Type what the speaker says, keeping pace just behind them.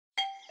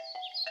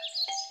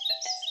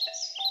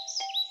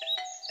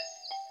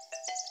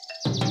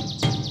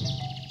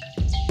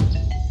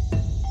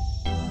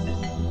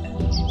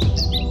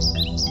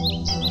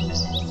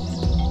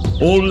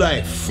All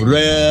life,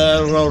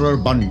 rare or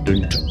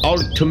abundant,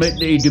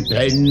 ultimately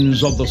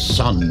depends on the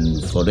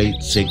sun for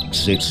its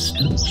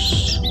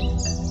existence.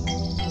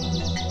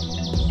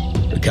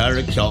 The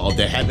character of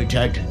the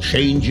habitat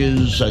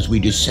changes as we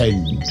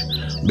descend,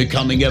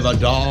 becoming ever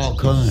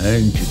darker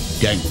and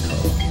danker,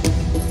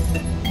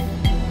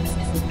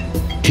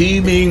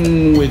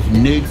 teeming with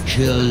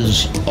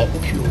nature's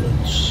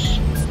opulence.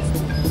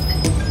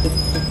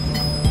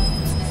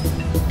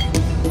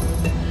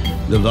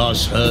 The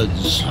vast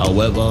herds,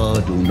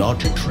 however, do not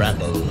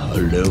travel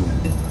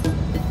alone,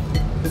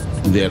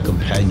 their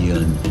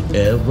companion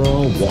ever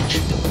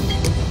watchful.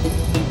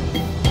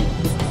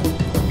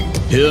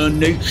 Here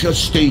nature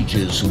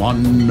stages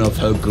one of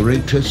her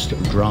greatest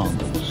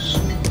dramas.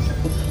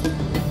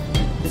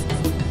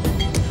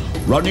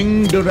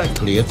 Running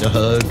directly at the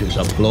herd is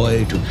a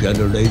ploy to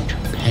generate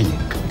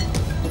panic,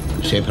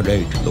 to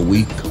separate the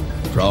weak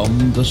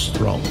from the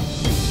strong.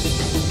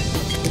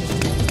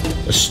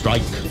 A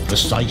strike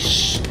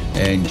precise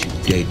and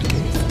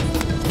deadly.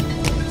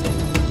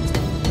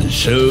 And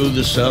so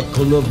the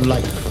circle of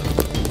life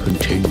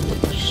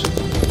continues.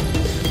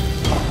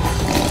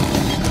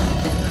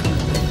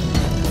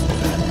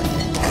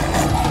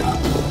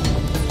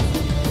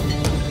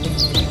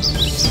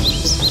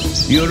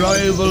 The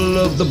arrival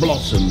of the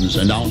blossoms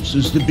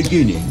announces the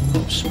beginning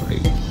of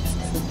spring.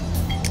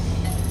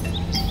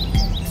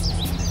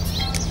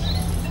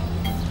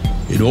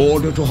 In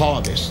order to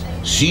harvest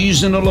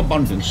seasonal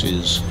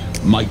abundances,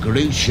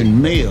 migration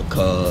may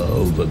occur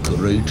over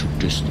great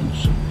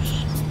distances.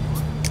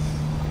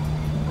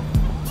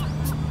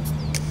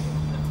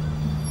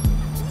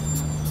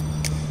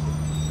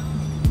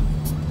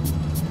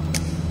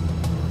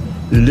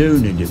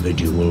 Lone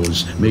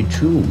individuals may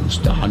choose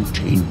to hunt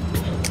in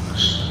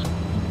packs.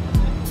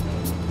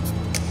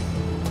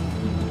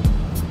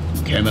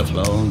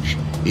 Camouflage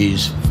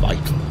is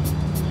vital.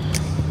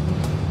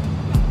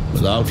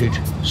 Without it,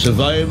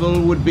 survival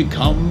would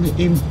become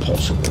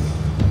impossible.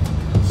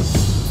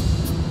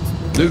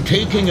 Though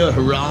taking a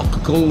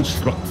hierarchical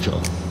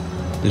structure,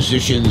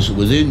 positions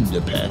within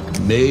the pack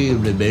may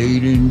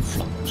remain in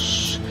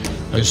flux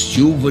as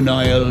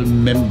juvenile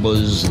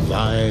members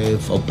vie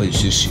for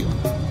position.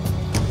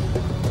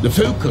 The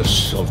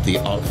focus of the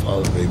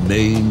alpha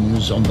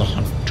remains on the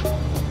hunt.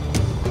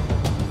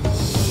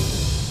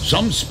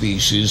 Some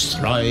species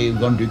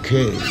thrive on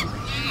decay,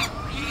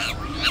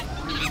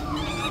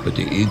 but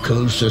the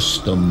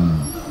ecosystem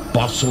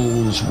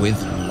bustles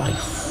with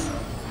life.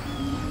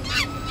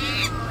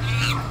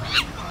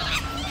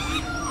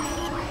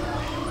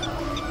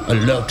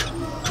 Alert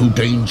to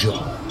danger.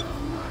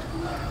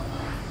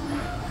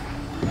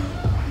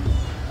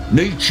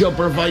 Nature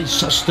provides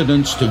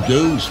sustenance to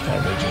those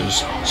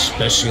foragers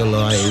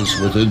specialized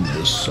within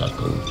this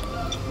circle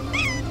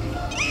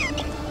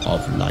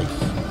of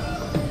life.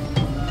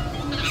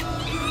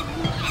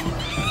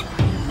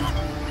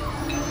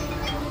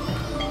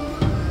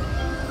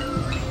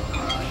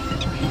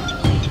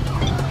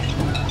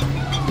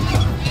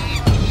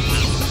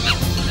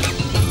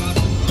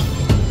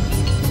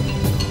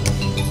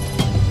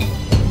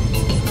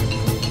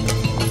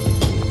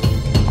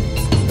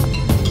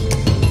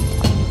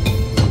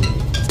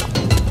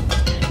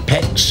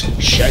 Packs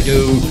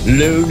shadow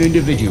lone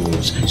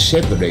individuals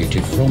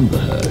separated from the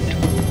herd.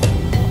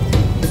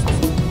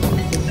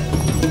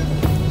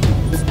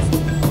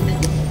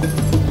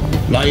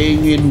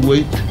 Lying in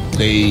wait,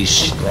 they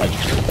strike,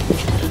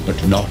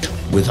 but not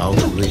without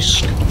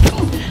risk.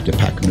 The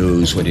pack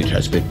knows when it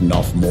has bitten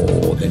off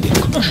more than it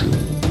can chew.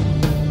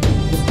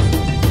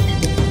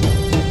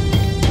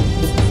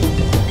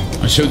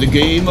 And so the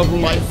game of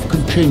life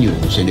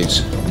continues in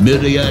its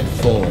myriad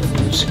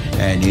forms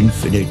and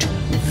infinite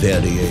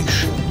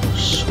variations.